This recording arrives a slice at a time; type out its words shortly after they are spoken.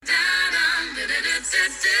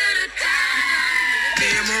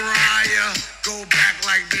Mariah go back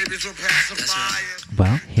like babies were pacifiers.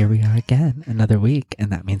 Well, here we are again, another week,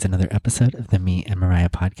 and that means another episode of the Me and Mariah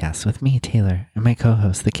podcast with me, Taylor, and my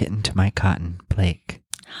co-host, the kitten to my cotton, Blake.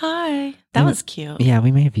 Hi. That was cute. Yeah,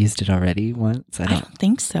 we may have used it already once. I don't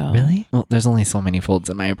think so. Really? Well, there's only so many folds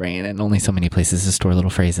in my brain and only so many places to store little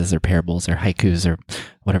phrases or parables or haikus or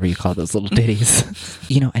whatever you call those little ditties.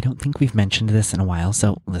 I don't think we've mentioned this in a while,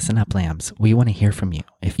 so listen up, lambs. We want to hear from you.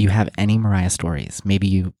 If you have any Mariah stories, maybe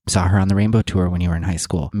you saw her on the Rainbow Tour when you were in high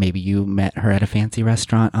school. Maybe you met her at a fancy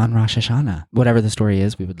restaurant on Rosh Hashanah. Whatever the story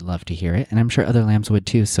is, we would love to hear it, and I'm sure other lambs would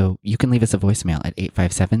too, so you can leave us a voicemail at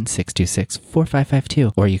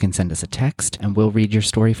 857-626-4552, or you can send us a text and we'll read your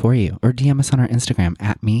story for you, or DM us on our Instagram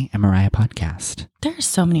at Me and Mariah Podcast. There are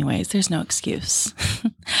so many ways. There's no excuse.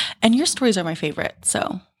 And your stories are my favorite,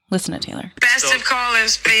 so listen to Taylor. Best of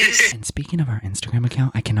callers, please. And speaking of our Instagram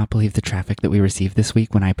account, I cannot believe the traffic that we received this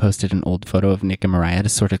week when I posted an old photo of Nick and Mariah to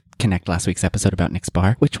sort of connect last week's episode about Nick's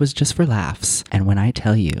bar, which was just for laughs. And when I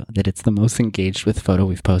tell you that it's the most engaged with photo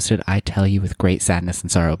we've posted, I tell you with great sadness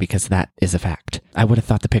and sorrow, because that is a fact. I would have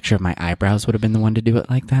thought the picture of my eyebrows would have been the one to do it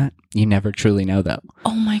like that. You never truly know, though.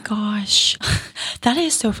 Oh my gosh. That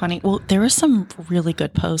is so funny. Well, there were some really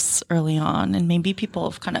good posts early on, and maybe people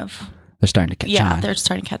have kind of... They're starting to catch on. Yeah, they're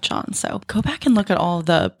starting to catch on. So go back and look at all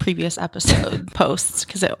the previous episode posts,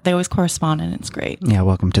 because they always correspond and it's great. Yeah,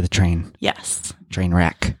 welcome to the train. Yes. Train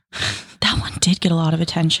wreck. That one did get a lot of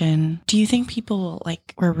attention. Do you think people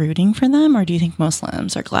were rooting for them, or do you think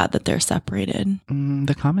Muslims are glad that they're separated?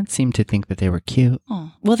 The comments seem to think that they were cute.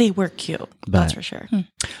 Oh, well, they were cute. That's for sure.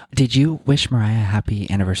 Did you wish Mariah a happy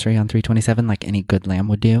anniversary on 327 like any good lamb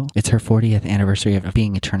would do? It's her 40th anniversary of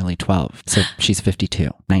being eternally 12. So she's 52,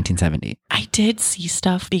 1970. I did see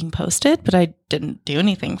stuff being posted, but I didn't do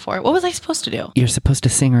anything for it. What was I supposed to do? You're supposed to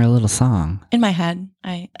sing her a little song. In my head,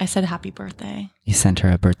 I said happy birthday. You sent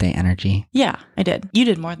her a birthday energy. Yeah, I did. You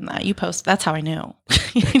did more than that. You posted. That's how I knew.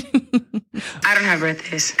 I don't have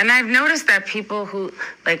birthdays. And I've noticed that people who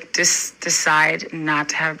decide not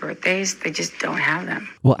to have birthdays, they just don't have them.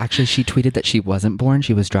 Well, actually, she tweeted that she wasn't born.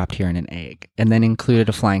 She was dropped here in an egg, and then included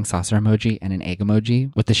a flying saucer emoji and an egg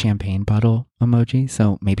emoji with the champagne bottle emoji.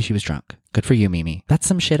 So maybe she was drunk. Good for you, Mimi. That's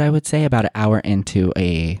some shit I would say about an hour into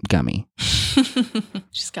a gummy.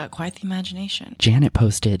 She's got quite the imagination. Janet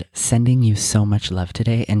posted, "Sending you so much love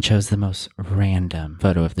today," and chose the most random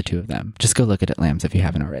photo of the two of them. Just go look at it, lambs, if you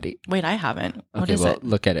haven't already. Wait, I haven't. What is well, it?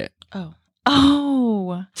 Look at it. Oh.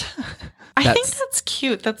 I think that's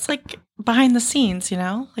cute. That's like behind the scenes,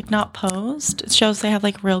 not posed. It shows they have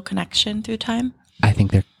real connection through time. I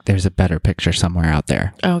think there's a better picture somewhere out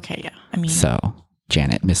there. Okay, yeah. So,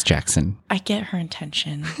 Janet, Miss Jackson. I get her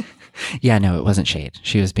intention. Yeah, no, it wasn't shade.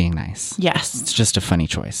 She was being nice. Yes. It's just a funny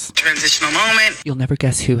choice. Transitional moment. You'll never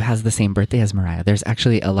guess who has the same birthday as Mariah. There's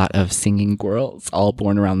actually a lot of singing girls all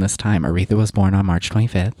born around this time. Aretha was born on March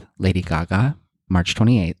 25th. Lady Gaga, March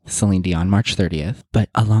 28th. Celine Dion, March 30th. But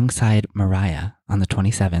alongside Mariah on the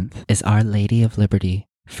 27th is Our Lady of Liberty,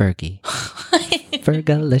 Fergie.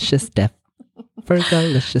 Fergalicious Death.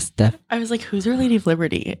 Fergalicious Death. I was like, who's Our Lady of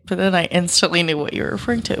Liberty? But then I instantly knew what you were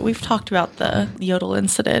referring to. We've talked about the yodel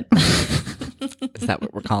incident. Is that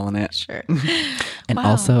what we're calling it? Sure. And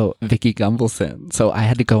also Vicky Gumbelson. So I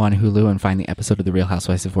had to go on Hulu and find the episode of The Real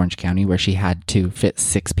Housewives of Orange County where she had to fit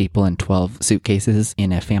 6 people and 12 suitcases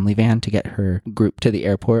in a family van to get her group to the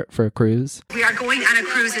airport for a cruise. We are going on a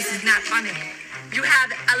cruise. This is not funny. You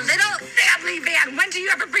have a little family van. When do you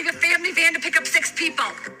ever bring a family van to pick up 6 people?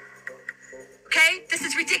 Okay? This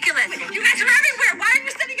is ridiculous. You guys are everywhere. Why are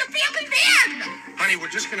you sending a family van? Honey, we're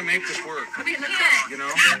just gonna make this work. I mean, let's go.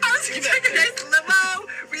 I was taking a nice limo,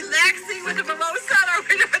 relaxing with a mimosa on our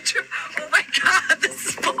way to a trip. Oh my God, this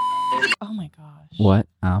is Oh my gosh. What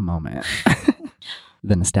a moment.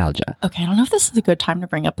 The nostalgia. Okay, I don't know if this is a good time to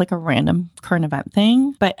bring up a random current event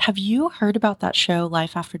thing, but have you heard about that show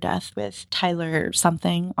Life After Death with Tyler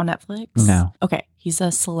something on Netflix? No. Okay, he's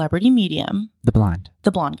a celebrity medium. The blonde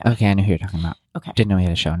guy. Okay, I know who you're talking about. Okay. Didn't know he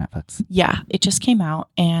had a show on Netflix. Yeah, it just came out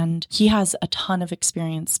and he has a ton of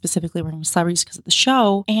experience specifically working with celebrities because of the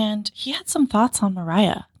show. And he had some thoughts on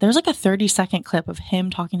Mariah. There's a 30-second clip of him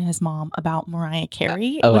talking to his mom about Mariah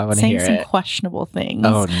Carey. I want to hear saying some it. Questionable things.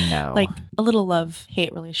 Oh, no. A little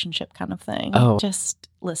love-hate relationship kind of thing. Oh. Just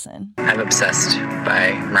listen. I'm obsessed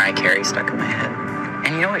by Mariah Carey stuck in my head.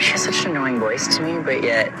 And you know what? She has such an annoying voice to me, but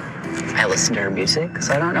yet I listen to her music,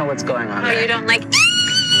 so I don't know what's going on there. You don't like...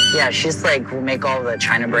 Yeah, she's will make all the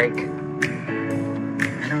China break.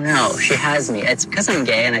 I don't know. She has me. It's because I'm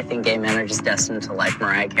gay, and I think gay men are just destined to like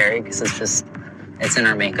Mariah Carey because it's in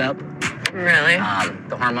our makeup. Really?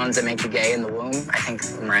 The hormones that make you gay in the womb, I think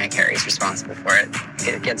Mariah Carey's responsible for it.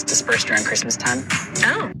 It gets dispersed around Christmas time.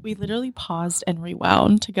 Oh. We literally paused and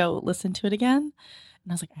rewound to go listen to it again.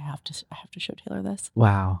 And I was like, I have to show Taylor this.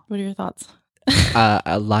 Wow. What are your thoughts?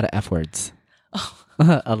 A lot of F words. Oh,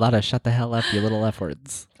 A lot of shut the hell up, you little F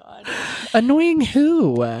words. God. Annoying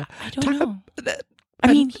who? I don't know.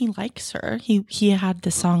 I mean, he likes her. He had the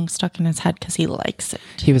song stuck in his head because he likes it.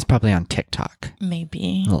 He was probably on TikTok.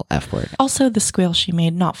 Maybe. A little F word. Also, the squeal she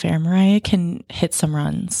made, not fair. Mariah can hit some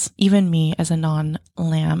runs. Even me, as a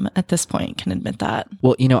non-lamb at this point, can admit that.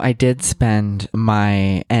 Well, I did spend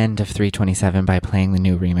my end of 327 by playing the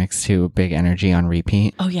new remix to Big Energy on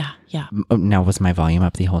repeat. Oh, yeah. Yeah. Now, was my volume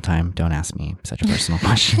up the whole time? Don't ask me such a personal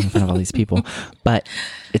question in front of all these people. But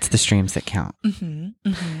it's the streams that count. Mm-hmm,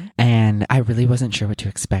 mm-hmm. And I really wasn't sure what to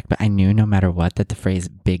expect, but I knew no matter what that the phrase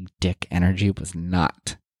big dick energy was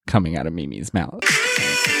not coming out of Mimi's mouth.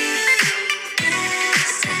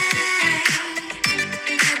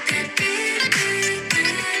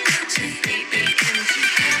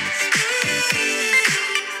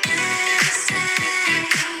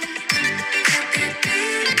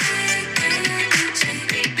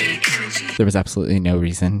 There was absolutely no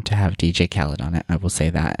reason to have DJ Khaled on it, I will say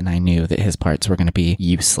that, and I knew that his parts were going to be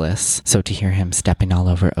useless. So to hear him stepping all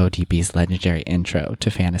over ODB's legendary intro to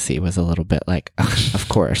Fantasy was a little bit like, of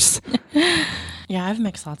course. Yeah, I have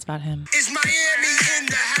mixed thoughts about him. Is Miami in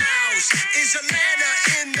the house? Is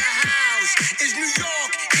Atlanta in the house? Is New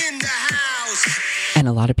York in the house? And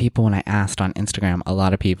a lot of people, when I asked on Instagram, a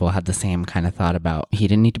lot of people had the same kind of thought about he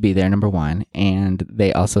didn't need to be there, number one. And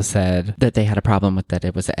they also said that they had a problem with that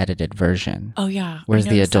it was an edited version. Oh, yeah. Where's I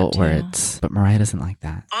the noticed that adult too. words? But Mariah doesn't like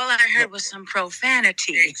that. All I heard was some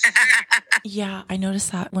profanity. Yeah, I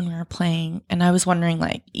noticed that when we were playing, and I was wondering,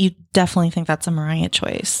 like, you definitely think that's a Mariah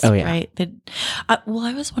choice, Oh, yeah. right? Well,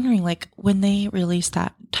 I was wondering, like, when they release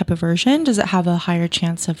that type of version, does it have a higher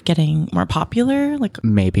chance of getting more popular? Like,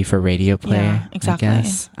 Maybe for radio play, Yeah, exactly. I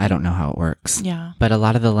guess. I don't know how it works. yeah. But a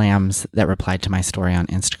lot of the lambs that replied to my story on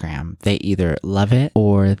Instagram, they either love it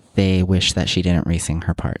or they wish that she didn't re-sing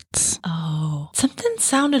her parts. Oh, something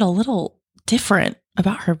sounded a little different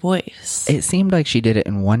about her voice. It seemed like she did it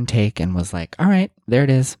in one take and was like, all right, there it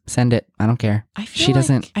is. Send it. I don't care. I feel She like,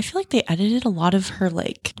 doesn't. I feel like they edited a lot of her,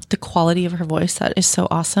 like, the quality of her voice that is so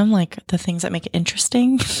awesome, like the things that make it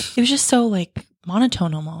interesting. It was just so, like,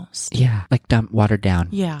 monotone almost. Yeah, like watered down.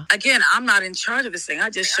 Yeah. Again, I'm not in charge of this thing. I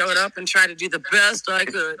just showed up and tried to do the best I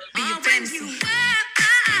could. Be your fantasy.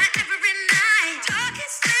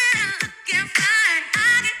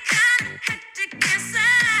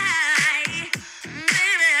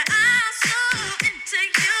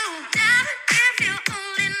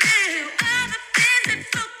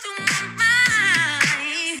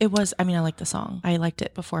 It was, I mean, I like the song. I liked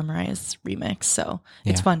it before Mariah's remix, so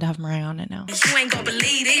it's Yeah. fun to have Mariah on it now. You ain't gonna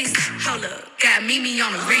believe this. Hold up. Got Mimi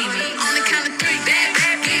on the remix. On the count of three.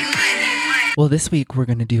 Bad, get money. Well, this week we're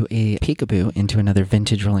going to do a peekaboo into another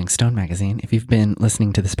vintage Rolling Stone magazine. If you've been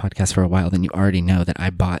listening to this podcast for a while, then you already know that I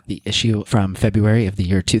bought the issue from February of the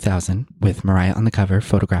year 2000 with Mariah on the cover,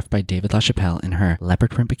 photographed by David LaChapelle in her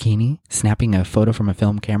leopard print bikini, snapping a photo from a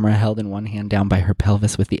film camera held in one hand down by her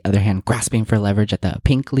pelvis with the other hand grasping for leverage at the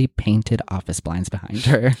pinkly painted office blinds behind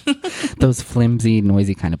her. Those flimsy,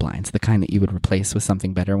 noisy kind of blinds, the kind that you would replace with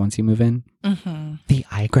something better once you move in. Mm-hmm. The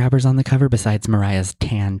eye grabbers on the cover, besides Mariah's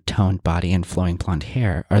tan, toned body and flowing blonde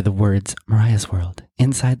hair, are the words Mariah's World,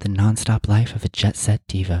 inside the nonstop life of a jet-set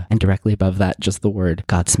diva. And directly above that, just the word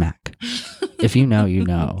Godsmack. If you know, you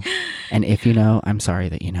know. And if you know, I'm sorry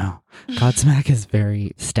that you know. Godsmack is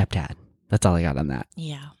very stepdad. That's all I got on that.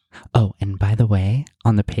 Yeah. Oh, and by the way,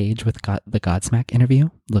 on the page with the Godsmack interview,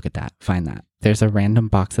 look at that. Find that. There's a random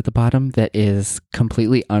box at the bottom that is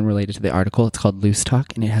completely unrelated to the article. It's called Loose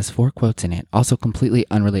Talk, and it has 4 quotes in it, also completely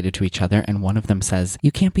unrelated to each other. And one of them says,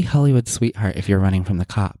 "You can't be Hollywood's sweetheart if you're running from the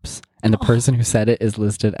cops." And the person who said it is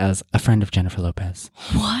listed as a friend of Jennifer Lopez.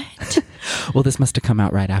 What? Well, this must have come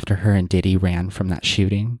out right after her and Diddy ran from that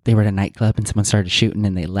shooting. They were at a nightclub and someone started shooting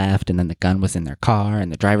and they left, and then the gun was in their car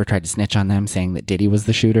and the driver tried to snitch on them saying that Diddy was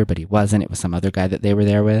the shooter, but he wasn't. It was some other guy that they were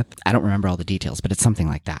there with. I don't remember all the details, but it's something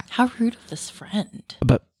like that. How rude of this friend.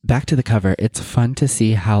 But back to the cover, it's fun to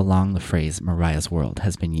see how long the phrase Mariah's World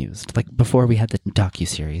has been used. Like before we had the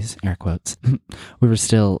docuseries, air quotes, we were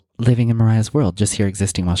still living in Mariah's world, just here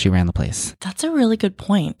existing while she ran the place. That's a really good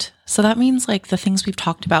point. So that means like the things we've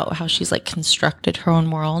talked about, how she's like constructed her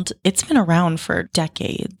own world, it's been around for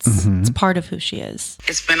decades. Mm-hmm. It's part of who she is.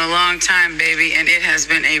 It's been a long time, baby, and it has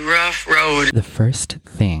been a rough road. The first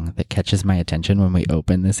thing that catches my attention when we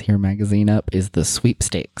open this here magazine up is the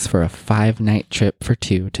sweepstakes for a 5-night trip for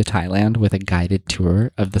 2 to Thailand with a guided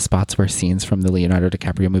tour of the spots where scenes from the Leonardo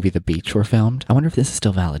DiCaprio movie The Beach were filmed. I wonder if this is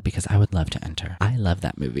still valid because I would love to enter. I love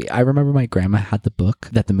that movie. I remember my grandma had the book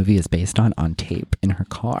that the movie is based on tape in her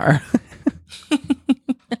car.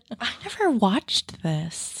 I never watched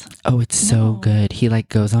this. Oh, it's so good. He like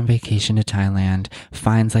goes on vacation to Thailand,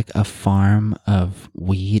 finds like a farm of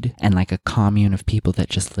weed and like a commune of people that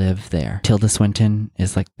just live there. Tilda Swinton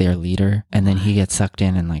is like their leader, and then he gets sucked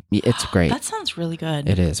in and like, it's great. That sounds really good.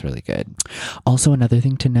 It is really good. Also, another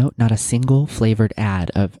thing to note, not a single flavored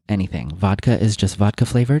ad of anything. Vodka is just vodka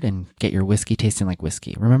flavored and get your whiskey tasting like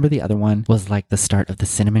whiskey. Remember the other one was like the start of the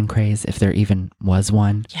cinnamon craze, if there even was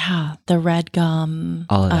one? Yeah, the red gum.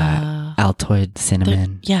 All of that. Altoid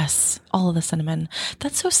cinnamon. Yes, all of the cinnamon.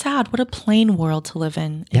 That's so sad. What a plain world to live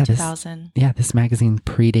in 2000. This magazine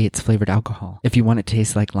predates flavored alcohol. If you want it to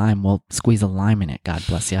taste like lime, well, squeeze a lime in it. God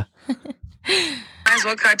bless you. Might as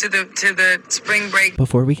well cut to the spring break.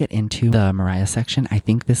 Before we get into the Mariah section, I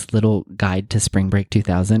think this little guide to Spring Break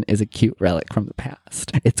 2000 is a cute relic from the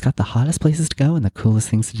past. It's got the hottest places to go and the coolest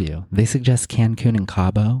things to do. They suggest Cancun and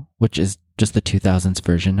Cabo, which is just the 2000s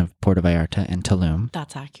version of Puerto Vallarta and Tulum.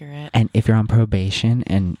 That's accurate. And if you're on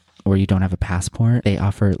probation or you don't have a passport, they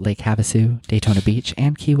offer Lake Havasu, Daytona Beach,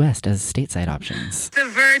 and Key West as stateside options. The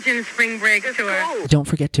Virgin Spring Break Tour. Don't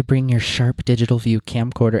forget to bring your Sharp Digital View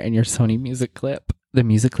camcorder and your Sony Music Clip. The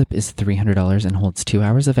Music Clip is $300 and holds 2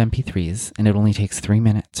 hours of MP3s, and it only takes 3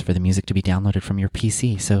 minutes for the music to be downloaded from your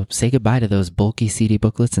PC, so say goodbye to those bulky CD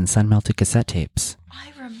booklets and sun-melted cassette tapes.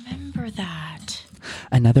 I remember that.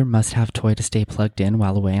 Another must-have toy to stay plugged in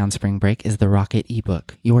while away on spring break is the Rocket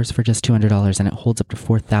ebook. Yours for just $200, and it holds up to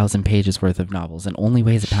 4,000 pages worth of novels and only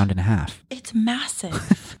weighs 1.5 pounds. It's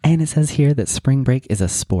massive. And it says here that spring break is a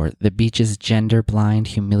sport. The beach's gender-blind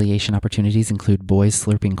humiliation opportunities include boys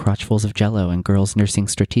slurping crotchfuls of Jell-O and girls nursing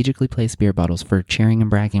strategically placed beer bottles for cheering and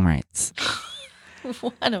bragging rights.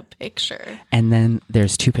 What a picture. And then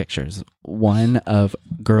there's 2 pictures. One of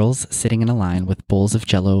girls sitting in a line with bowls of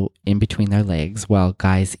Jell-O in between their legs while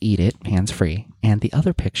guys eat it, hands-free. And the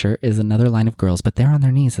other picture is another line of girls, but they're on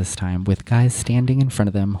their knees this time, with guys standing in front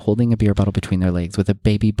of them holding a beer bottle between their legs with a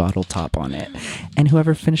baby bottle top on it. And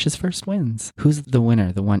whoever finishes first wins. Who's the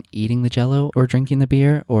winner? The one eating the Jell-O or drinking the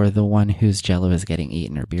beer, or the one whose Jell-O is getting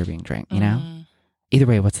eaten or beer being drank, you know? Either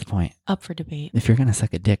way, what's the point? Up for debate. If you're going to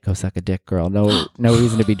suck a dick, go suck a dick, girl. No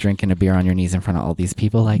reason to be drinking a beer on your knees in front of all these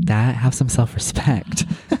people like that. Have some self-respect.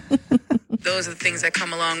 Those are the things that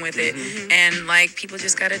come along with it. And like, people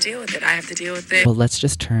just got to deal with it. I have to deal with it. Well, let's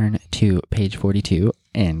just turn to page 42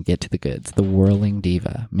 and get to the goods. The Whirling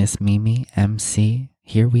Diva, Miss Mimi, MC.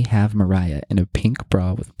 Here we have Mariah in a pink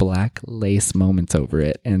bra with black lace moments over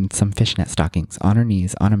it and some fishnet stockings on her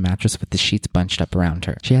knees on a mattress with the sheets bunched up around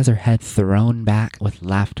her. She has her head thrown back with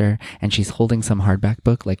laughter, and she's holding some hardback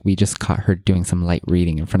book like we just caught her doing some light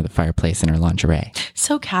reading in front of the fireplace in her lingerie.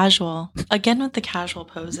 So casual. Again with the casual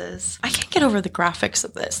poses. I can't get over the graphics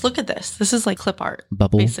of this. Look at this. This is like clip art.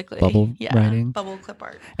 Basically. Bubble writing. Bubble clip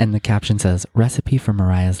art. And the caption says, "Recipe for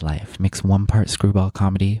Mariah's life. Mix 1 part screwball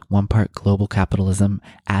comedy, 1 part global capitalism,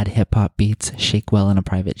 add hip-hop beats, shake well in a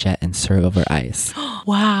private jet, and serve over ice."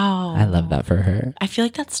 Wow. I love that for her. I feel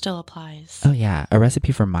like that still applies. Oh yeah. A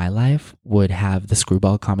recipe for my life would have the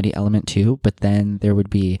screwball comedy element too, but then there would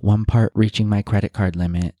be 1 part reaching my credit card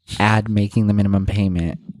limit, add making the minimum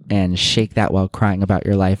payment, and shake that while crying about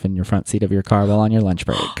your life in your front seat of your car while on your lunch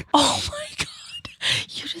break. Oh my God.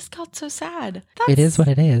 You just got so sad. It is what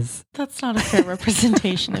it is. That's not a fair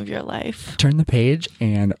representation of your life. Turn the page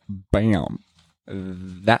and bam.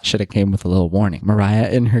 That should have came with a little warning. Mariah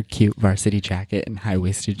in her cute varsity jacket and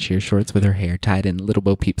high-waisted cheer shorts with her hair tied in Little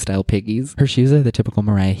Bo Peep style piggies. Her shoes are the typical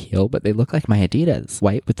Mariah heel, but they look like my Adidas.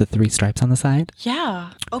 White with the 3 stripes on the side. Yeah.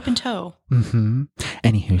 Open toe.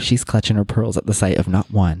 Anywho, she's clutching her pearls at the sight of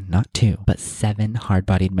not 1, not 2, but 7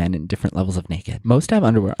 hard-bodied men in different levels of naked. Most have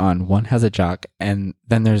underwear on, 1 has a jock, and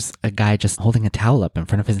then there's a guy just holding a towel up in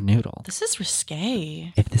front of his noodle. This is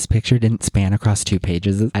risque. If this picture didn't span across 2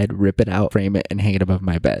 pages, I'd rip it out, frame it, and hang it above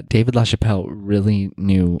my bed. David LaChapelle really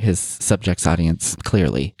knew his subject's audience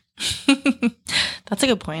clearly. That's a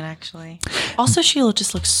good point, actually. Also, she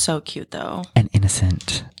just looks so cute, though. And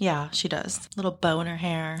innocent. Yeah, she does. Little bow in her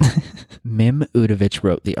hair. Mim Udovich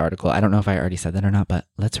wrote the article. I don't know if I already said that or not, but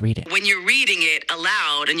let's read it. When you're reading it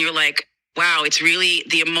aloud and you're like, wow, it's really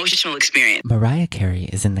the emotional experience. Mariah Carey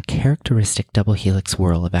is in the characteristic double helix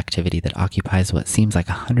whirl of activity that occupies what seems like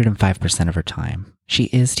 105% of her time. She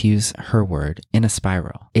is, to use her word, in a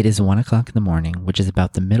spiral. It is 1 o'clock in the morning, which is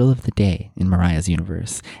about the middle of the day in Mariah's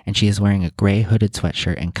universe, and she is wearing a gray hooded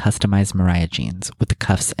sweatshirt and customized Mariah jeans with the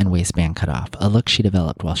cuffs and waistband cut off, a look she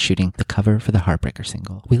developed while shooting the cover for the Heartbreaker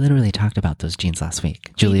single. We literally talked about those jeans last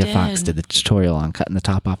week. Julia Fox did the tutorial on cutting the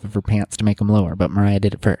top off of her pants to make them lower, but Mariah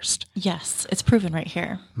did it first. Yes, it's proven right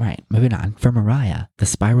here. Right, moving on. For Mariah, the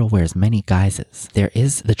spiral wears many guises. There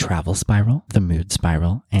is the travel spiral, the mood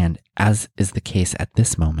spiral, and as is the case at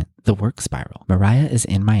this moment, the work spiral. Mariah is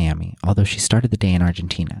in Miami, although she started the day in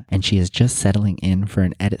Argentina, and she is just settling in for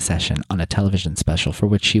an edit session on a television special for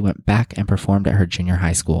which she went back and performed at her junior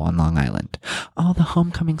high school on Long Island. Oh, the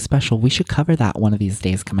homecoming special. We should cover that one of these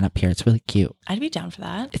days coming up here. It's really cute. I'd be down for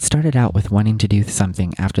that. It started out with wanting to do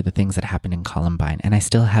something after the things that happened in Columbine, and I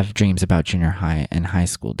still have dreams about junior high and high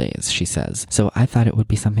school days, she says. So I thought it would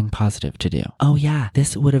be something positive to do. Oh yeah,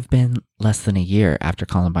 this would have been less than a year after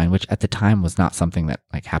Columbine, which at the time was not something that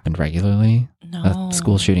happened regularly. No. A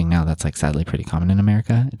school shooting now, that's sadly pretty common in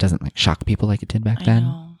America. It doesn't shock people like it did back then.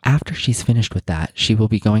 know. After she's finished with that, she will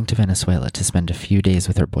be going to Venezuela to spend a few days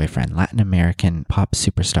with her boyfriend, Latin American pop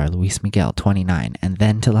superstar Luis Miguel, 29, and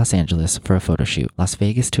then to Los Angeles for a photo shoot, Las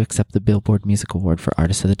Vegas to accept the Billboard Music Award for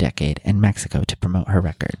Artist of the Decade, and Mexico to promote her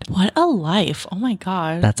record. What a life. Oh my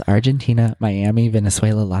God. That's Argentina, Miami,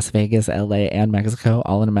 Venezuela, Las Vegas, LA, and Mexico,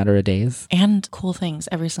 all in a matter of days. And cool things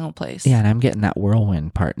every single place. Yeah, and I'm getting that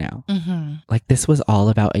whirlwind part now. Mm-hmm. This was all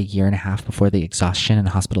about a year and a half before the exhaustion and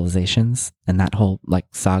hospitalizations and that whole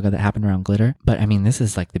saga that happened around Glitter. But I mean, this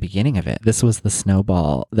is the beginning of it. This was the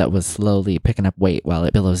snowball that was slowly picking up weight while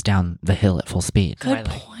it billows down the hill at full speed. Good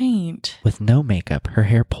point. With no makeup, her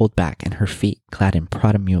hair pulled back and her feet clad in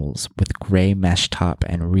Prada mules with gray mesh top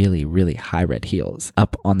and really, really high red heels.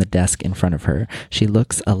 Up on the desk in front of her, she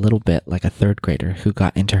looks a little bit like a third grader who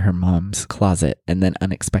got into her mom's closet and then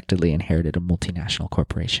unexpectedly inherited a multinational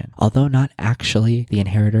corporation. Although not actually the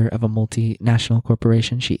inheritor of a multinational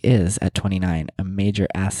corporation, she is, at 29, a major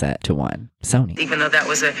asset to one, Sony. Even though that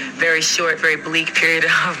was a very short, very bleak period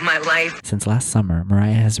of my life. Since last summer,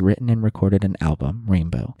 Mariah has written and recorded an album,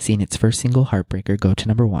 Rainbow, seen its first single, Heartbreaker, go to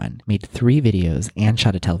 #1, made 3 videos, and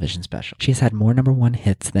shot a television special. She has had more #1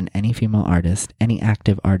 hits than any female artist, any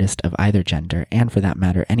active artist of either gender, and for that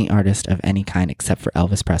matter, any artist of any kind except for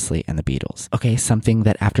Elvis Presley and the Beatles. Okay, something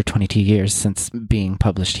that after 22 years since being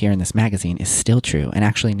published here in this magazine is still true, and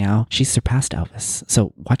actually now she's surpassed Elvis.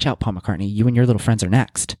 So watch out, Paul McCartney, you and your little friends are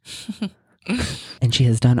next. And she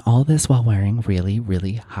has done all this while wearing really,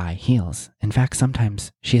 really high heels. In fact,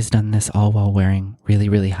 sometimes she has done this all while wearing really,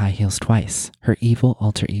 really high heels twice. Her evil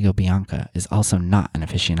alter ego Bianca is also not an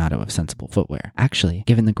aficionado of sensible footwear. Actually,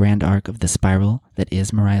 given the grand arc of the spiral that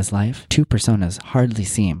is Mariah's life, 2 personas hardly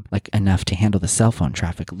seem like enough to handle the cell phone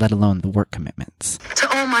traffic, let alone the work commitments.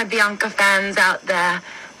 To all my Bianca fans out there,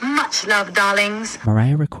 much love, darlings.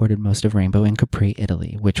 Mariah recorded most of Rainbow in Capri,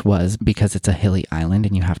 Italy, which was, because it's a hilly island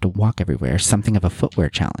and you have to walk everywhere, something of a footwear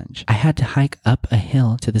challenge. I had to hike up a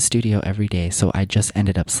hill to the studio every day, so I just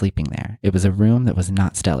ended up sleeping there. It was a room that was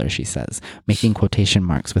not stellar, she says, making quotation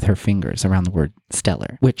marks with her fingers around the word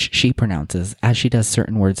stellar, which she pronounces as she does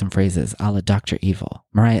certain words and phrases a la Dr. Evil.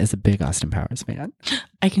 Mariah is a big Austin Powers fan.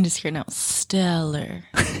 I can just hear now, stellar.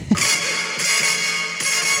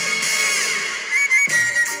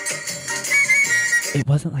 It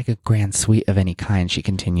wasn't like a grand suite of any kind, she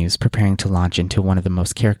continues, preparing to launch into one of the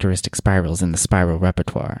most characteristic spirals in the spiral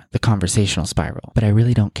repertoire, the conversational spiral. But I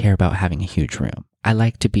really don't care about having a huge room. I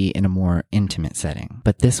like to be in a more intimate setting,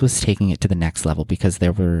 but this was taking it to the next level because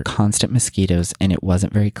there were constant mosquitoes and it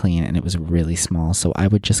wasn't very clean and it was really small. So I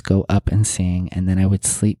would just go up and sing and then I would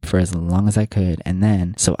sleep for as long as I could. And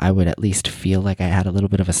then, so I would at least feel like I had a little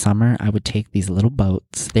bit of a summer, I would take these little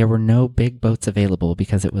boats. There were no big boats available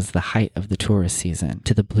because it was the height of the tourist season,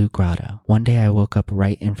 to the Blue Grotto. One day I woke up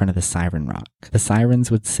right in front of the Siren Rock. The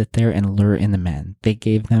sirens would sit there and lure in the men. They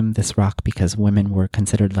gave them this rock because women were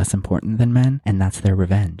considered less important than men, and that's their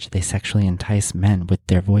revenge. They sexually entice men with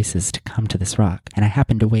their voices to come to this rock. And I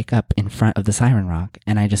happened to wake up in front of the Siren Rock,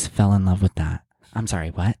 and I just fell in love with that. I'm sorry,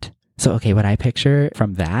 what? So, okay, what I picture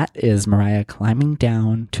from that is Mariah climbing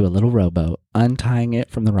down to a little rowboat, untying it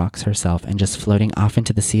from the rocks herself, and just floating off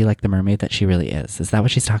into the sea like the mermaid that she really is. Is that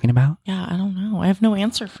what she's talking about? Yeah, I don't know. I have no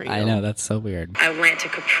answer for you. I know, that's so weird. I went to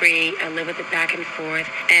Capri, I lived with it back and forth,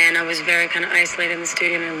 and I was very kind of isolated in the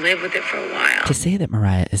studio, and I lived with it for a while. To say that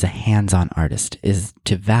Mariah is a hands-on artist is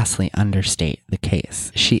to vastly understate the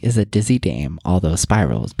case. She is a dizzy dame, although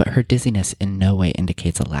spirals, but her dizziness in no way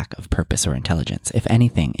indicates a lack of purpose or intelligence. If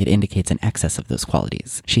anything, it indicates an excess of those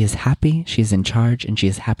qualities. She is happy, she is in charge, and she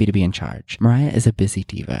is happy to be in charge. Mariah is a busy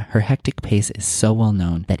diva. Her hectic pace is so well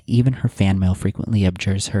known that even her fan mail frequently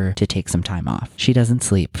adjures her to take some time off. She doesn't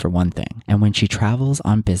sleep, for one thing. And when she travels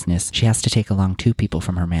on business, she has to take along 2 people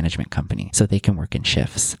from her management company so they can work in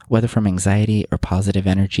shifts. Whether from anxiety or positive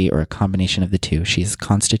energy or a combination of the two, she is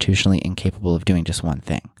constitutionally incapable of doing just one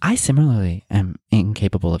thing. I similarly am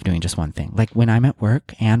incapable of doing just one thing. Like when I'm at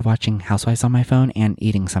work and watching Housewives on my phone and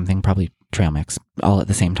eating something, probably trail mix, all at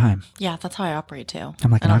the same time. Yeah, that's how I operate too.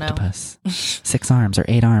 I'm like an octopus. 6 arms or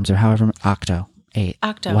 8 arms or however. Octo. 8.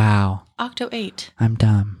 Octo. Wow. Octo 8. I'm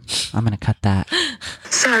dumb. I'm going to cut that.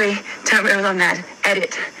 Sorry, don't roll on that.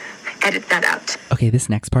 Edit that out. Okay, this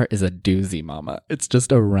next part is a doozy, mama. It's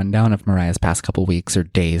just a rundown of Mariah's past couple weeks or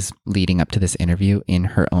days leading up to this interview in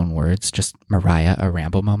her own words. Just Mariah, a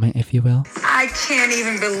ramble moment, if you will. I can't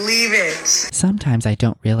even believe it. Sometimes I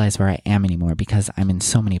don't realize where I am anymore because I'm in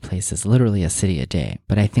so many places, literally a city a day.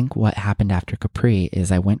 But I think what happened after Capri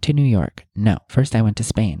is I went to New York. No, first I went to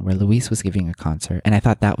Spain where Luis was giving a concert and I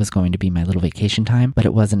thought that was going to be my little vacation time, but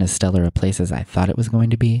it wasn't as stellar a place as I thought it was going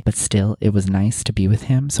to be. But still, it was nice to be with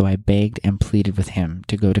him, so I begged and pleaded with him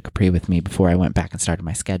to go to Capri with me before I went back and started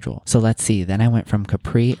my schedule. So let's see. Then I went from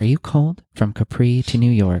Capri. Are you cold? From Capri to New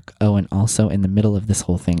York. Oh, and also in the middle of this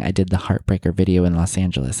whole thing, I did the Heartbreaker video in Los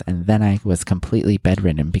Angeles. And then I was completely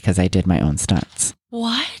bedridden because I did my own stunts.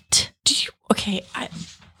 What? Did you? Okay,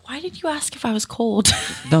 why did you ask if I was cold?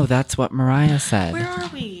 No, that's what Mariah said. Where are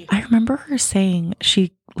we? I remember her saying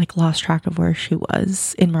she lost track of where she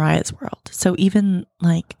was in Mariah's world. So even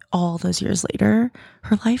all those years later,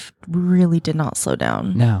 her life really did not slow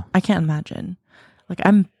down. No. I can't imagine.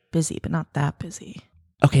 I'm busy, but not that busy.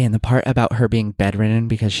 Okay, and the part about her being bedridden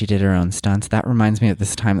because she did her own stunts, that reminds me of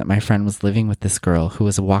this time that my friend was living with this girl who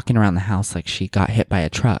was walking around the house like she got hit by a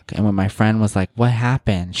truck. And when my friend was like, "What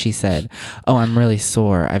happened?" she said, "Oh, I'm really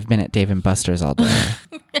sore. I've been at Dave & Buster's all day."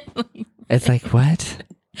 It's like, what?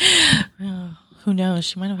 Who knows?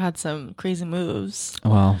 She might have had some crazy moves.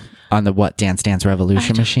 Well, on the Dance Dance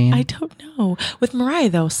Revolution machine? I don't know. With Mariah,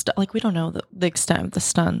 though, we don't know the extent of the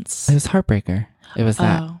stunts. It was Heartbreaker. It was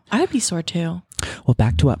that. Oh, I would be sore too. Well,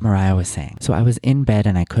 back to what Mariah was saying. So I was in bed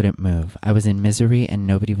and I couldn't move. I was in misery and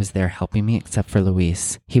nobody was there helping me except for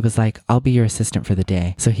Luis. He was like, "I'll be your assistant for the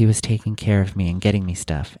day." So he was taking care of me and getting me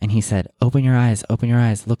stuff. And he said, open your eyes,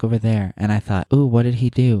 look over there." And I thought, ooh, what did he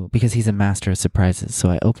do? Because he's a master of surprises. So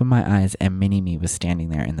I opened my eyes and Mini-Me was standing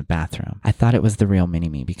there in the bathroom. I thought it was the real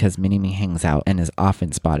Mini-Me because Mini-Me hangs out and is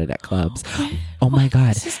often spotted at clubs. Oh my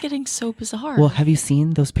God. This is getting so bizarre. Well, have you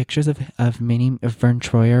seen those pictures of Vern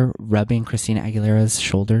Troyer rubbing Christina Aguilera's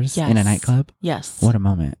shoulders in a nightclub? Yes. What a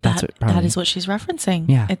moment. That is what she's referencing.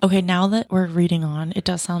 Yeah. Okay, now that we're reading on, it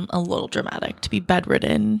does sound a little dramatic to be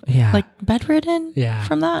bedridden. Yeah. Bedridden? Yeah.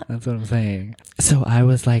 From that? That's what I'm saying. So I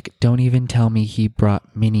was like, don't even tell me he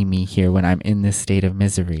brought Mini-Me here when I'm in this state of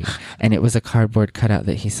misery. And it was a cardboard cutout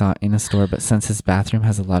that he saw in a store, but since his bathroom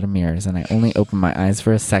has a lot of mirrors and I only opened my eyes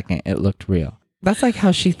for a second, it looked real. That's like how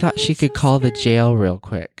she thought she could call the jail real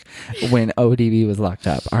quick when ODB was locked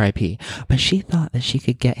up, RIP. But she thought that she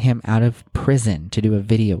could get him out of prison to do a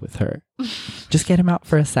video with her. Just get him out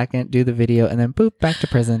for a second, do the video, and then boop, back to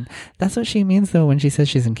prison. That's what she means, though, when she says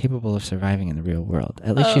she's incapable of surviving in the real world.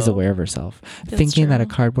 At least she's aware of herself. Thinking that a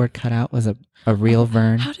cardboard cutout was a real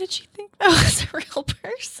Vern. How did she think that was a real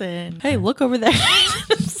person? Hey, look over there.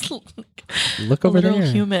 Look over there. A little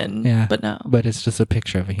human. Yeah. But no. But it's just a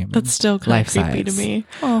picture of a human. That's still kind of creepy to size. me.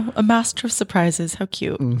 Oh, a master of surprises. How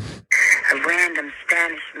cute. A random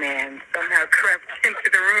Spanish man somehow crept into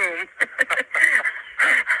the room.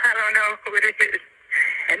 I don't know who it is.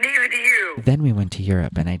 And neither do you. Then we went to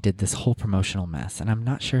Europe and I did this whole promotional mess and I'm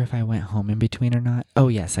not sure if I went home in between or not. Oh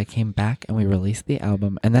yes, I came back and we released the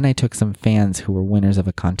album and then I took some fans who were winners of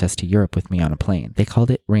a contest to Europe with me on a plane. They called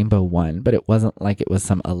it Rainbow One, but it wasn't like it was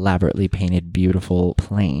some elaborately painted beautiful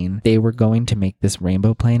plane. They were going to make this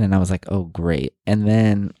rainbow plane and I was like, oh great. And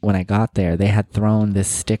then when I got there, they had thrown this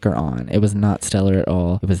sticker on. It was not stellar at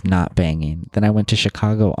all. It was not banging. Then I went to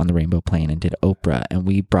Chicago on the rainbow plane and did Oprah and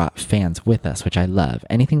we brought fans with us, which I love.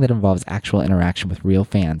 Anything that involves actual interaction with real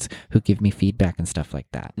fans who give me feedback and stuff like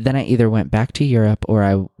that. Then I either went back to Europe or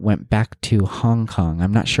I went back to Hong Kong.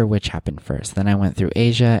 I'm not sure which happened first. Then I went through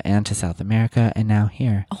Asia and to South America and now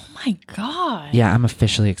here. Oh my God. Yeah, I'm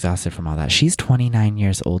officially exhausted from all that. She's 29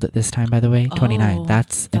 years old at this time, by the way. 29.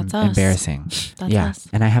 That's embarrassing. That's us.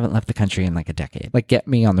 And I haven't left the country in like a decade. Like, get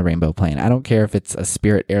me on the rainbow plane. I don't care if it's a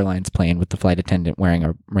Spirit Airlines plane with the flight attendant wearing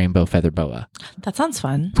a rainbow feather boa. That sounds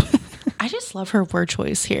fun. I just love her word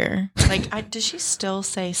choice here. Does she still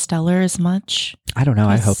say stellar as much? I don't know.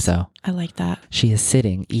 I hope so. I like that. She is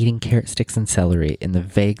sitting, eating carrot sticks and celery in the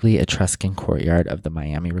vaguely Etruscan courtyard of the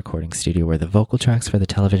Miami recording studio where the vocal tracks for the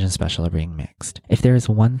television special are being mixed. If there is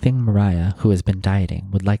one thing Mariah, who has been dieting,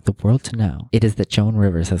 would like the world to know, it is that Joan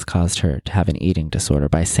Rivers has caused her to have an eating disorder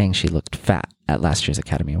by saying she looked fat at last year's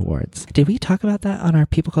Academy Awards. Did we talk about that on our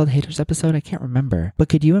People Called Haters episode? I can't remember. But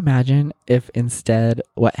could you imagine if instead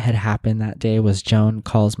what had happened that day was Joan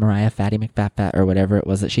calls Mariah Fatty McFat or whatever it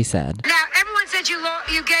was that she said? Now, everyone said you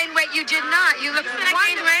gained weight. You did not. You look wonderful.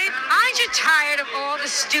 Aren't you tired of all the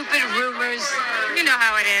stupid rumors? You know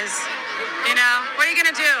how it is. You know? What are you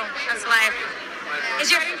going to do? That's life.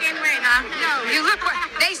 Is your gain weight, huh? No. You look what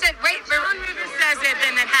they said. Wait, Joan Rivers says it,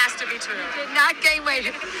 then it has to be true. Did not gain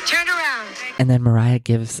weight. Turn around. And then Mariah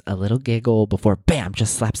gives a little giggle before, bam,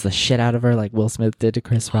 just slaps the shit out of her like Will Smith did to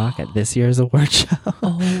Chris Rock at this year's award show.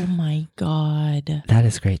 Oh my God. That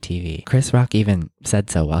is great TV. Chris Rock even said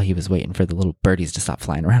so while he was waiting for the little birdies to stop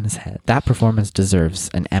flying around his head. That performance deserves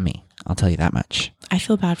an Emmy. I'll tell you that much. I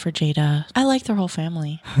feel bad for Jada. I like their whole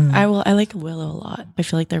family. I like Willow a lot. I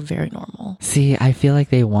feel like they're very normal. See, I feel like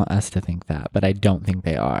they want us to think that, but I don't think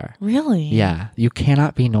they are. Really? Yeah. You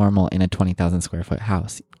cannot be normal in a 20,000 square foot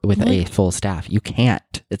house with a full staff. You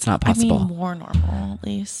can't. It's not possible. I mean, more normal, at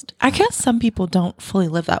least. I guess some people don't fully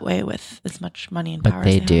live that way with as much money and power. But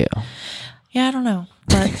they do. Have. Yeah, I don't know.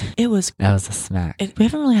 But it was... That was a smack. We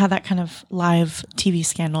haven't really had that kind of live TV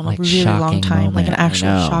scandal in like a really long time. Moment, like an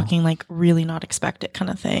actual shocking, like really not expected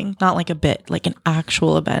kind of thing. Not like a bit, like an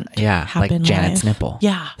actual event. Yeah, like Janet's nipple.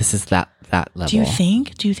 Yeah. This is that level. Do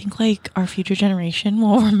you think like our future generation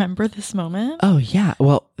will remember this moment? Oh, yeah.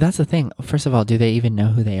 Well, that's the thing. First of all, do they even know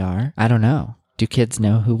who they are? I don't know. Do kids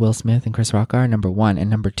know who Will Smith and Chris Rock are? Number one. And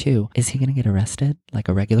number two, is he going to get arrested like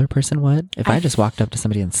a regular person would? If I just walked up to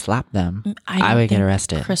somebody and slapped them, I would get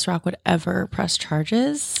arrested. Chris Rock would ever press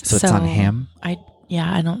charges. So it's on him? I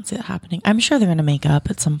don't see it happening. I'm sure they're going to make up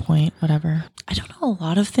at some point, whatever. I don't know a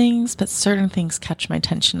lot of things, but certain things catch my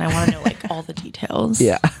attention. I want to know like all the details.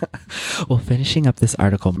 Yeah. Well, finishing up this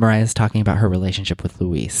article, Mariah's talking about her relationship with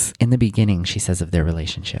Luis. In the beginning, she says of their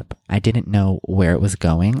relationship, I didn't know where it was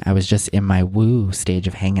going. I was just in my woo stage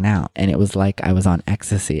of hanging out. And it was like I was on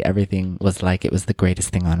ecstasy. Everything was like it was the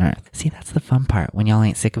greatest thing on earth. See, that's the fun part when y'all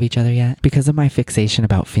ain't sick of each other yet. Because of my fixation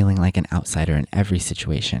about feeling like an outsider in every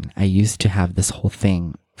situation, I used to have this whole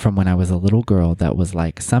thing from when I was a little girl that was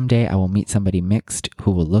like, someday I will meet somebody mixed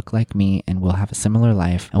who will look like me and will have a similar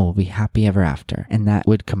life and will be happy ever after. And that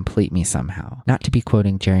would complete me somehow. Not to be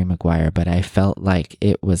quoting Jerry Maguire, but I felt like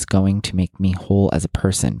it was going to make me whole as a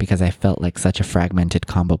person because I felt like such a fragmented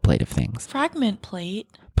combo plate of things. Fragment plate?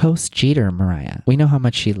 Post Jeter Mariah. We know how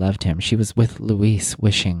much she loved him. She was with Luis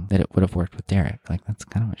wishing that it would have worked with Derek. Like, that's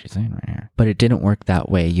kind of what she's saying right here. But it didn't work that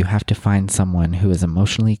way. You have to find someone who is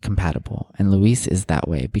emotionally compatible. And Luis is that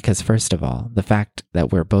way because, first of all, the fact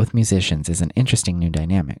that we're both musicians is an interesting new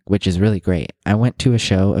dynamic, which is really great. I went to a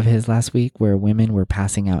show of his last week where women were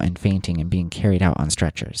passing out and fainting and being carried out on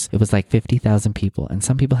stretchers. It was like 50,000 people, and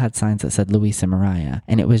some people had signs that said Luis and Mariah.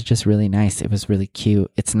 And it was just really nice. It was really cute.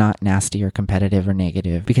 It's not nasty or competitive or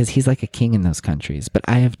negative, because he's like a king in those countries, but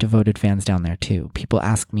I have devoted fans down there too. People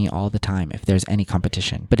ask me all the time if there's any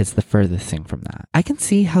competition, but it's the furthest thing from that. I can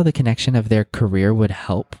see how the connection of their career would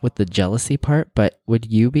help with the jealousy part, but would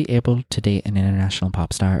you be able to date an international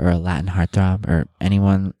pop star or a Latin heartthrob or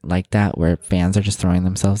anyone like that where fans are just throwing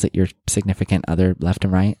themselves at your significant other left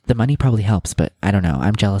and right? The money probably helps, but I don't know.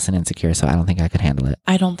 I'm jealous and insecure, so I don't think I could handle it.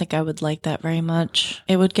 I don't think I would like that very much.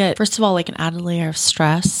 It would get, first of all, like an added layer of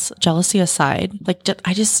stress, jealousy aside. Like,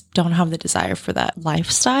 I just don't have the desire for that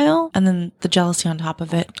lifestyle. And then the jealousy on top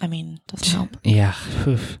of it, I mean, doesn't help. Yeah.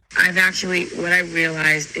 What I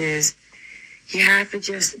realized is you have to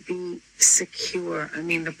just be secure. I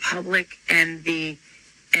mean, the public and the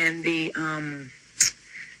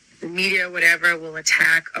media, whatever, will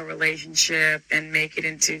attack a relationship and make it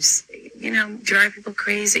into, drive people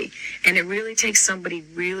crazy. And it really takes somebody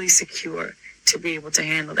really secure to be able to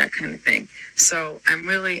handle that kind of thing. So I'm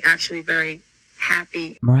really actually very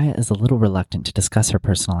happy. Mariah is a little reluctant to discuss her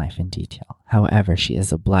personal life in detail. However, she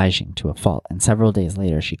is obliging to a fault, and several days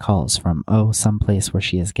later she calls from, some place where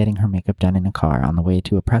she is getting her makeup done in a car on the way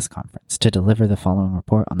to a press conference to deliver the following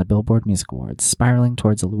report on the Billboard Music Awards, spiraling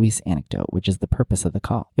towards a Luis anecdote, which is the purpose of the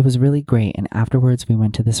call. It was really great, and afterwards we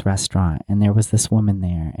went to this restaurant, and there was this woman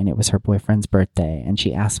there, and it was her boyfriend's birthday, and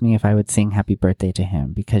she asked me if I would sing happy birthday to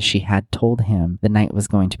him because she had told him the night was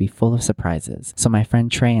going to be full of surprises. So my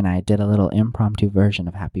friend Trey and I did a little impromptu version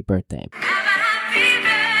of Happy Birthday.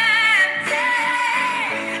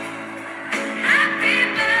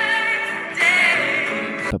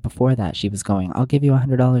 But before that, she was going, I'll give you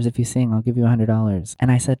 $100 if you sing. I'll give you $100. And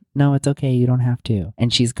I said, no, it's okay. You don't have to.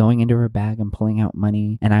 And she's going into her bag and pulling out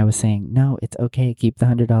money. And I was saying, no, it's okay. Keep the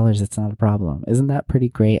 $100. It's not a problem. Isn't that pretty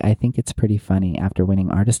great? I think it's pretty funny after winning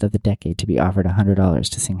Artist of the Decade to be offered $100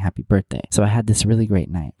 to sing Happy Birthday. So I had this really great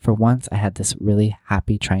night. For once, I had this really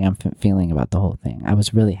happy, triumphant feeling about the whole thing. I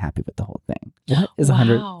was really happy with the whole thing.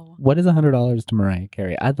 What is $100 to Mariah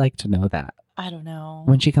Carey? I'd like to know that. I don't know.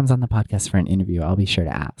 When she comes on the podcast for an interview, I'll be sure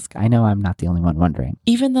to ask. I know I'm not the only one wondering.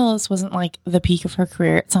 Even though this wasn't like the peak of her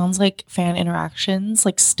career, it sounds like fan interactions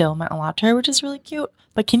like still meant a lot to her, which is really cute.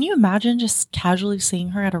 But can you imagine just casually seeing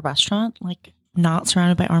her at a restaurant, like not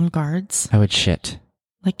surrounded by armed guards? I would shit.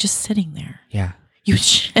 Like just sitting there. Yeah. You would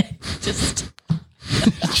shit. Just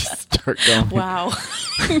start going. Wow.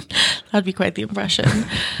 That'd be quite the impression.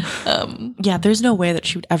 Yeah, there's no way that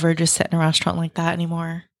she would ever just sit in a restaurant like that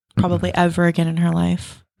anymore. Probably ever again in her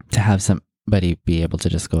life. To have somebody be able to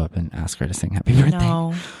just go up and ask her to sing Happy Birthday.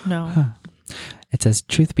 No. Huh. It says,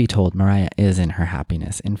 truth be told, Mariah is in her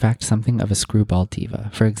happiness. In fact, something of a screwball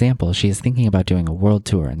diva. For example, she is thinking about doing a world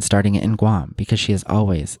tour and starting it in Guam because she has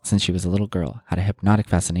always, since she was a little girl, had a hypnotic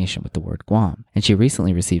fascination with the word Guam. And she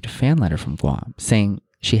recently received a fan letter from Guam saying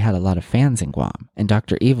she had a lot of fans in Guam, and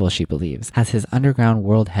Dr. Evil, she believes, has his underground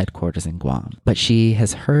world headquarters in Guam. But she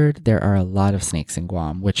has heard there are a lot of snakes in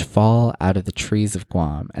Guam, which fall out of the trees of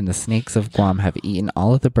Guam, and the snakes of Guam have eaten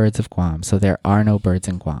all of the birds of Guam, so there are no birds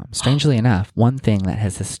in Guam. Strangely enough, one thing that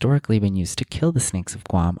has historically been used to kill the snakes of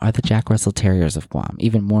Guam are the Jack Russell Terriers of Guam.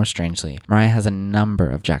 Even more strangely, Mariah has a number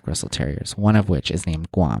of Jack Russell Terriers, one of which is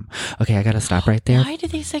named Guam. Okay, I gotta stop right there. Why do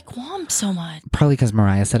they say Guam so much? Probably because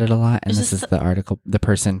Mariah said it a lot, and this is the article, the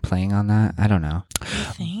person playing on that. I don't know. I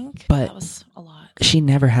think but that was a lot. She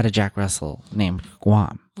never had a Jack Russell named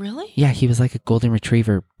Guam. Really? Yeah, he was like a golden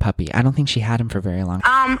retriever puppy. I don't think she had him for very long.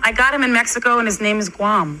 I got him in Mexico and his name is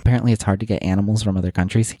Guam. Apparently it's hard to get animals from other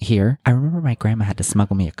countries here. I remember my grandma had to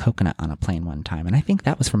smuggle me a coconut on a plane one time, and I think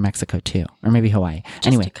that was from Mexico too, or maybe Hawaii.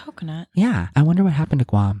 Just a coconut. Yeah, I wonder what happened to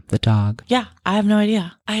Guam, the dog. Yeah, I have no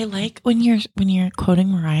idea. I like when you're quoting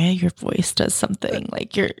Mariah, your voice does something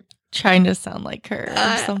like you're trying to sound like her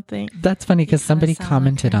or something. That's funny because somebody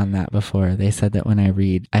commented on that before. They said that when I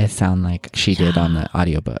read, I sound like she did on the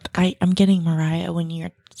audiobook. I'm getting Mariah when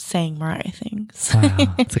you're saying Mariah things.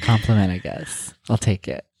 Wow, it's a compliment, I guess. I'll take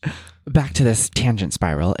it. Back to this tangent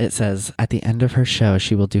spiral. It says, at the end of her show,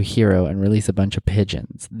 she will do Hero and release a bunch of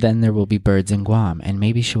pigeons. Then there will be birds in Guam, and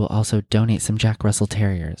maybe she will also donate some Jack Russell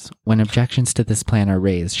Terriers. When objections to this plan are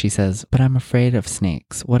raised, she says, but I'm afraid of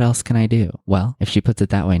snakes. What else can I do? Well, if she puts it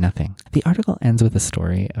that way, nothing. The article ends with a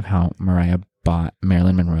story of how Mariah bought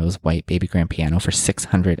Marilyn Monroe's white baby grand piano for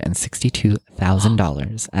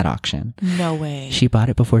 $662,000 at auction. No way. She bought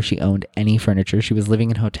it before she owned any furniture. She was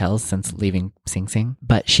living in hotels since leaving Sing Sing,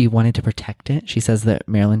 but she wanted to protect it. She says that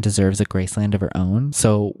Marilyn deserves a Graceland of her own,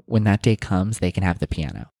 so when that day comes, they can have the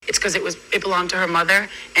piano. It's because it belonged to her mother,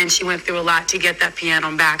 and she went through a lot to get that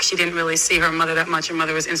piano back. She didn't really see her mother that much. Her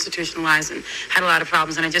mother was institutionalized and had a lot of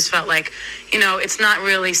problems, and I just felt like, it's not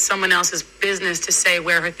really someone else's business to say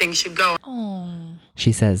where her things should go. Oh.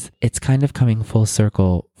 She says, it's kind of coming full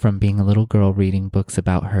circle from being a little girl reading books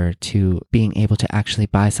about her to being able to actually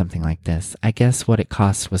buy something like this. I guess what it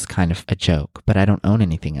cost was kind of a joke, but I don't own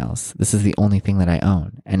anything else. This is the only thing that I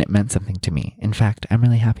own, and it meant something to me. In fact, I'm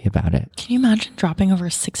really happy about it. Can you imagine dropping over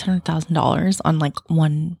 $600,000 on like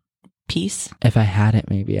one piece? If I had it,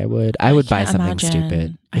 maybe I would. I would buy something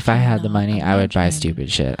stupid. If I had the money, I would buy stupid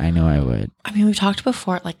shit. I know I would. I mean, we've talked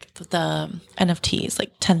before, like the NFTs,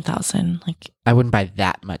 like 10,000. Like I wouldn't buy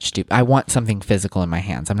that much stupid. I want something physical in my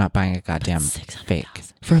hands. I'm not buying a goddamn fake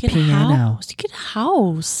for a piano. You get a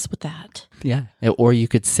house with that. Yeah, or you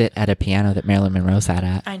could sit at a piano that Marilyn Monroe sat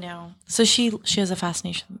at. I know. So she has a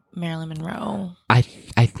fascination with Marilyn Monroe. I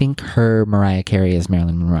think her Mariah Carey is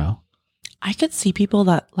Marilyn Monroe. I could see people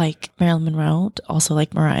that like Marilyn Monroe also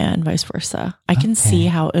like Mariah and vice versa. I can see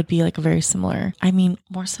how it would be like a very similar, I mean,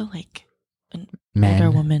 more so like an older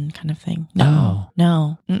woman kind of thing. No.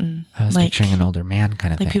 Mm-mm. I was picturing an older man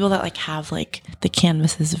kind of thing. Like people that like have like the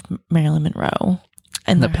canvases of Marilyn Monroe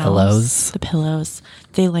and the pillows. The pillows.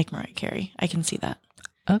 They like Mariah Carey. I can see that.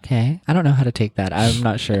 Okay. I don't know how to take that. I'm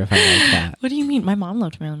not sure if I like that. What do you mean? My mom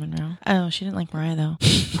loved Marilyn Monroe. Oh, she didn't like Mariah though.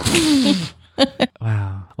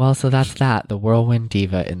 Wow. Well, so that's that. The Whirlwind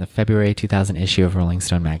Diva in the February 2000 issue of Rolling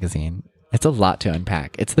Stone magazine. It's a lot to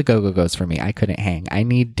unpack. It's the go-go-go's for me. I couldn't hang. I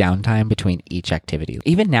need downtime between each activity.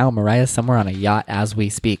 Even now, Mariah's somewhere on a yacht as we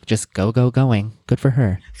speak. Just going. Good for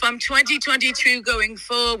her. From 2022 going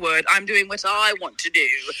forward, I'm doing what I want to do.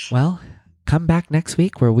 Well, come back next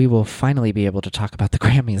week where we will finally be able to talk about the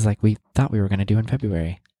Grammys like we thought we were going to do in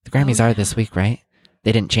February. The Grammys are this week, right?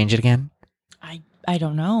 They didn't change it again? I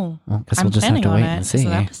don't know. Well, guess I'm we'll just have planning to on wait it and as see.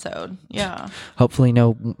 an episode. Yeah. Hopefully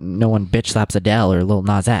no one bitch slaps Adele or Lil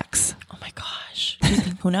Nas X. Oh my gosh. Do you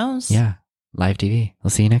think, who knows? Yeah. Live TV.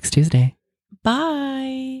 We'll see you next Tuesday.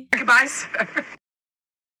 Bye. Goodbye.